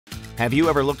Have you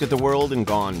ever looked at the world and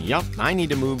gone, yup, I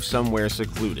need to move somewhere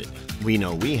secluded? We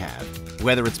know we have.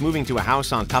 Whether it's moving to a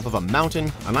house on top of a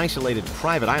mountain, an isolated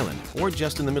private island, or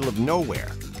just in the middle of nowhere,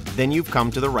 then you've come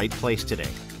to the right place today.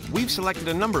 We've selected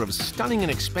a number of stunning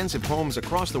and expensive homes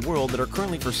across the world that are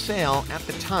currently for sale at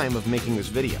the time of making this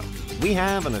video. We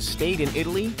have an estate in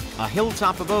Italy, a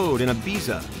hilltop abode in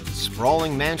Ibiza,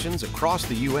 sprawling mansions across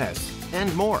the US,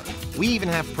 and more. We even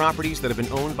have properties that have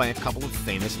been owned by a couple of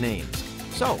famous names.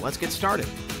 So let's get started.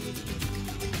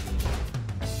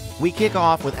 We kick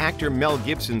off with actor Mel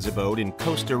Gibson's abode in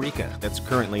Costa Rica that's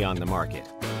currently on the market.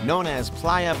 Known as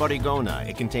Playa Barigona,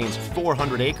 it contains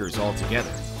 400 acres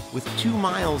altogether, with 2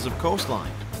 miles of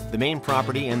coastline. The main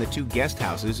property and the 2 guest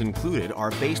houses included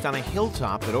are based on a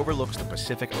hilltop that overlooks the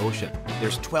Pacific Ocean.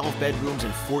 There's 12 bedrooms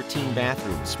and 14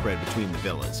 bathrooms spread between the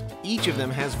villas. Each of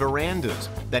them has verandas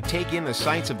that take in the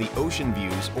sights of the ocean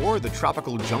views or the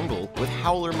tropical jungle with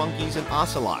howler monkeys and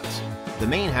ocelots. The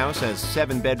main house has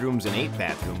 7 bedrooms and 8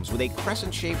 bathrooms with a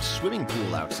crescent-shaped swimming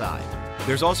pool outside.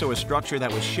 There's also a structure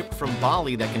that was shipped from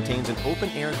Bali that contains an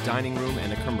open-air dining room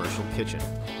and a commercial kitchen.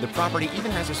 The property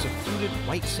even has a secluded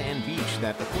white sand beach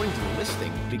that, according to the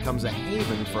listing, becomes a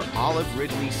haven for olive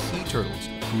ridley sea turtles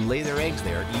who lay their eggs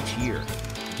there each year.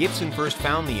 Gibson first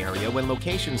found the area when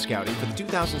location scouting for the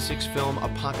 2006 film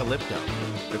Apocalypto.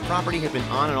 The property had been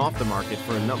on and off the market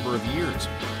for a number of years.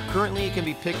 Currently, it can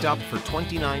be picked up for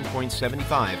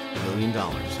 $29.75 million.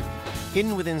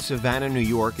 Hidden within Savannah, New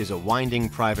York is a winding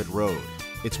private road.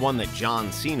 It's one that John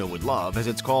Cena would love, as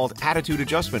it's called Attitude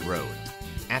Adjustment Road.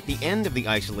 At the end of the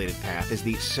isolated path is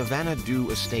the Savannah Dhu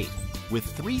estate. With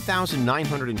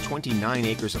 3,929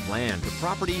 acres of land, the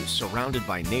property, surrounded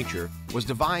by nature, was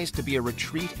devised to be a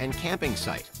retreat and camping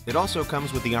site. It also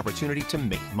comes with the opportunity to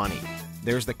make money.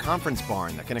 There's the conference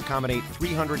barn that can accommodate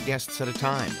 300 guests at a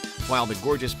time, while the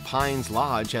gorgeous Pines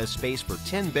Lodge has space for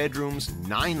 10 bedrooms,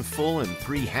 9 full and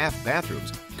 3 half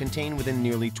bathrooms contained within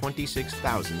nearly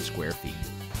 26,000 square feet.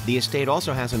 The estate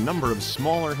also has a number of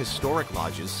smaller historic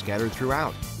lodges scattered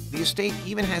throughout. The estate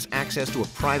even has access to a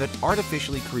private,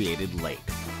 artificially created lake,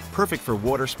 perfect for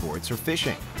water sports or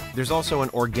fishing. There's also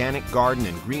an organic garden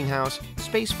and greenhouse,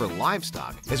 space for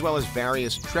livestock, as well as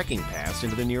various trekking paths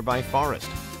into the nearby forest.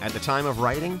 At the time of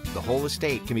writing, the whole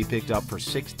estate can be picked up for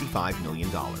 $65 million.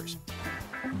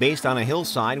 Based on a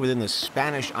hillside within the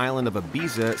Spanish island of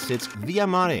Ibiza sits Via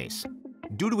Mares.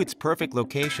 Due to its perfect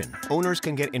location, owners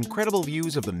can get incredible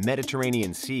views of the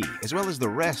Mediterranean Sea, as well as the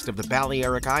rest of the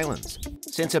Balearic Islands.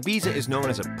 Since Ibiza is known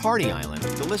as a party island,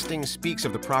 the listing speaks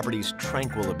of the property's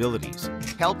tranquil abilities.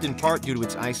 Helped in part due to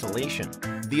its isolation,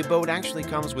 the abode actually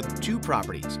comes with 2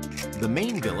 properties: the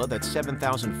main villa that's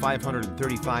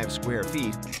 7,535 square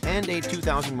feet and a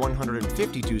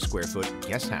 2,152 square foot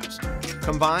guest house.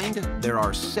 Combined, there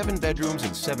are 7 bedrooms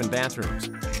and 7 bathrooms.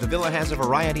 The villa has a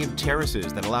variety of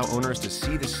terraces that allow owners to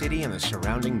see the city and the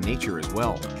surrounding nature as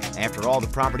well. After all, the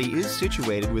property is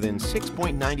situated within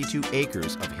 6.92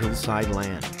 acres of hillside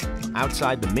land.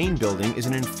 Outside the main building is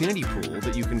an infinity pool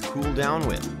that you can cool down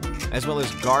with, as well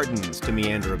as gardens to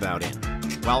meander about in.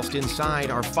 Whilst inside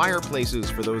are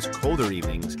fireplaces for those colder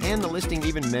evenings, and the listing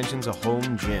even mentions a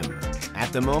home gym.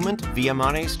 At the moment, Via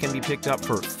Mares can be picked up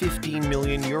for 15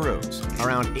 million euros,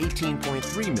 around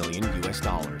 18.3 million US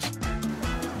dollars.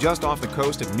 Just off the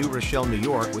coast of New Rochelle, New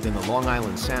York, within the Long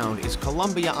Island Sound, is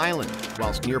Columbia Island,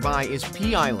 whilst nearby is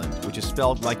Pea Island, which is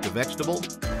spelled like the vegetable.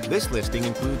 This listing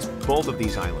includes both of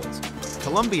these islands.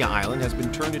 Columbia Island has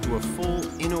been turned into a full,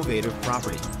 innovative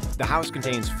property. The house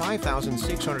contains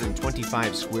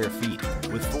 5,625 square feet,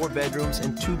 with 4 bedrooms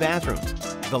and 2 bathrooms.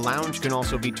 The lounge can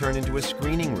also be turned into a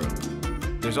screening room.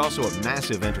 There's also a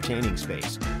massive entertaining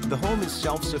space. The home is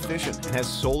self-sufficient and has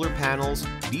solar panels,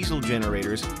 diesel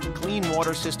generators, clean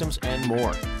water systems, and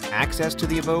more. Access to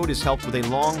the abode is helped with a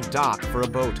long dock for a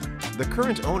boat. The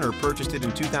current owner purchased it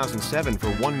in 2007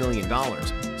 for $1 million.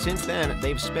 Since then,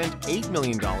 they've spent $8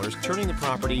 million turning the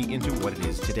property into what it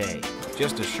is today.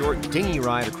 Just a short dinghy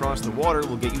ride across the water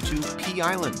will get you to Pea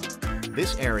Island.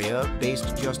 This area,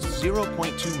 based just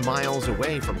 0.2 miles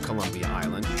away from Columbia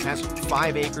Island, has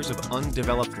 5 acres of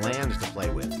undeveloped land to play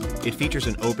with. It features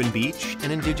an open beach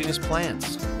and indigenous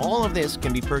plants. All of this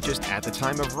can be purchased at the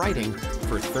time of writing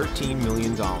for $13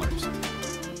 million.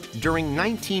 During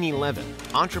 1911,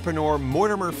 entrepreneur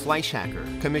Mortimer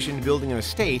Fleischhacker commissioned building an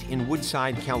estate in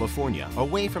Woodside, California,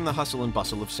 away from the hustle and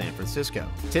bustle of San Francisco.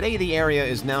 Today, the area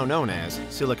is now known as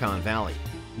Silicon Valley.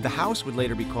 The house would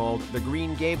later be called the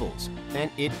Green Gables,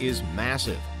 and it is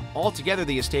massive. Altogether,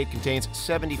 the estate contains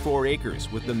 74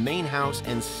 acres, with the main house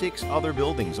and 6 other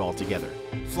buildings altogether.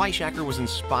 Fleischhacker was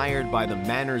inspired by the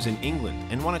manors in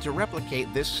England and wanted to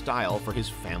replicate this style for his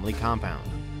family compound.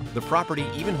 The property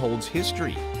even holds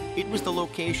history. It was the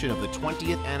location of the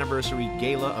 20th anniversary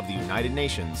Gala of the United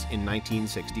Nations in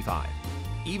 1965.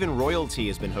 Even royalty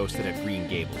has been hosted at Green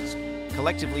Gables.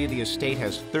 Collectively, the estate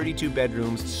has 32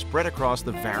 bedrooms spread across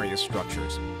the various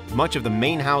structures. Much of the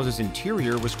main house's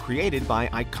interior was created by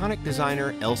iconic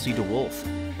designer Elsie de Wolf.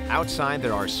 Outside,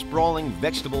 there are sprawling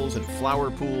vegetables and flower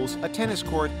pools, a tennis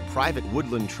court, private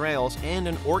woodland trails, and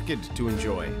an orchid to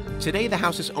enjoy. Today, the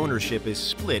house's ownership is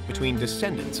split between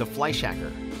descendants of Fleischacker.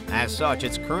 As such,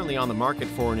 it's currently on the market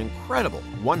for an incredible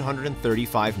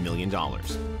 $135 million.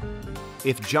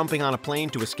 If jumping on a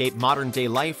plane to escape modern-day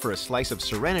life for a slice of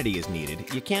serenity is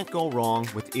needed, you can't go wrong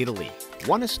with Italy.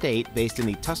 One estate based in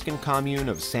the Tuscan commune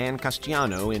of San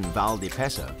Castiano in Val di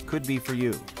Pesa could be for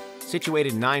you.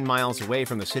 Situated 9 miles away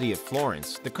from the city of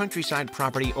Florence, the countryside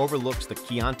property overlooks the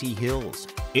Chianti Hills.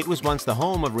 It was once the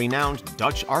home of renowned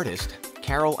Dutch artist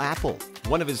Karel Appel.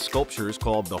 One of his sculptures,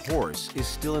 called The Horse, is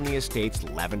still in the estate's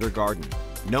lavender garden.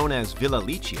 Known as Villa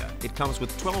Licia, it comes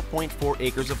with 12.4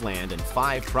 acres of land and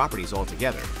 5 properties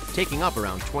altogether, taking up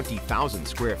around 20,000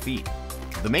 square feet.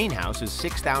 The main house is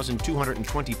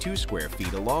 6,222 square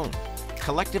feet alone.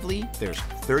 Collectively, there's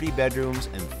 30 bedrooms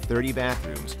and 30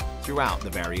 bathrooms throughout the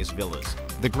various villas.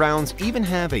 The grounds even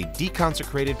have a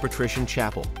deconsecrated patrician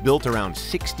chapel built around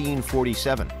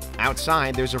 1647.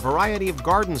 Outside, there's a variety of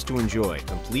gardens to enjoy,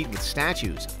 complete with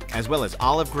statues, as well as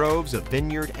olive groves, a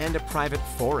vineyard, and a private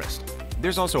forest.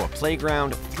 There's also a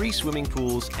playground, 3 swimming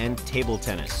pools, and table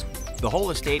tennis. The whole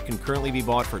estate can currently be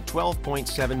bought for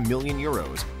 12.7 million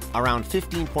euros, around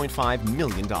 $15.5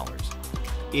 million.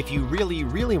 If you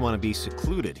really want to be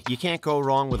secluded, you can't go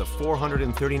wrong with a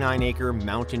 439-acre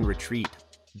mountain retreat.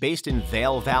 Based in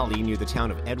Vail Valley near the town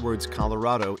of Edwards,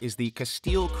 Colorado, is the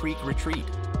Casteel Creek Retreat.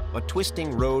 A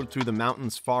twisting road through the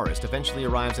mountain's forest eventually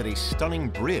arrives at a stunning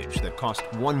bridge that cost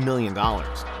 $1 million.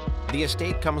 The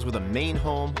estate comes with a main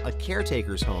home, a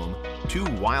caretaker's home, 2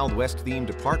 Wild West-themed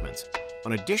apartments,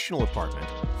 an additional apartment,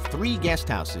 3 guest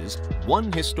houses,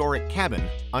 1 historic cabin,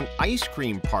 an ice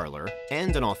cream parlor,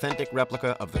 and an authentic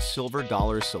replica of the Silver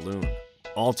Dollar Saloon.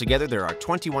 Altogether, there are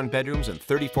 21 bedrooms and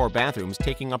 34 bathrooms,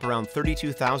 taking up around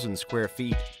 32,000 square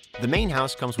feet. The main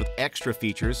house comes with extra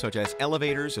features such as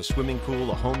elevators, a swimming pool,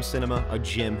 a home cinema, a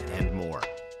gym, and more.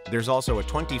 There's also a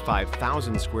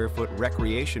 25,000 square foot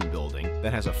recreation building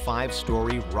that has a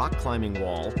 5-story rock climbing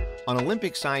wall, an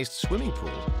Olympic-sized swimming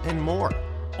pool, and more.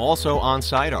 Also on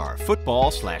site are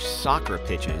football/soccer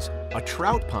pitches, a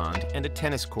trout pond, and a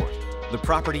tennis court. The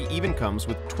property even comes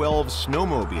with 12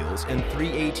 snowmobiles and 3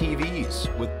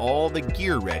 ATVs, with all the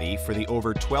gear ready for the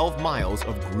over 12 miles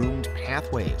of groomed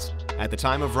pathways. At the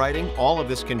time of writing, all of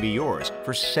this can be yours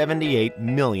for $78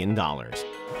 million.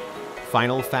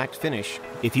 Final fact finish: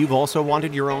 if you've also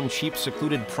wanted your own cheap,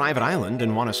 secluded private island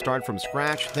and want to start from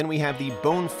scratch, then we have the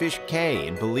Bonefish Cay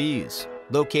in Belize.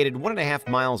 Located 1.5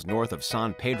 miles north of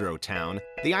San Pedro town,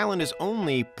 the island is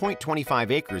only 0.25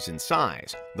 acres in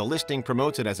size. The listing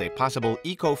promotes it as a possible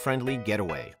eco-friendly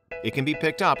getaway. It can be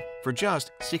picked up for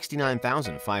just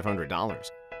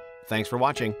 $69,500. Thanks for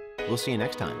watching. We'll see you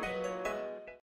next time.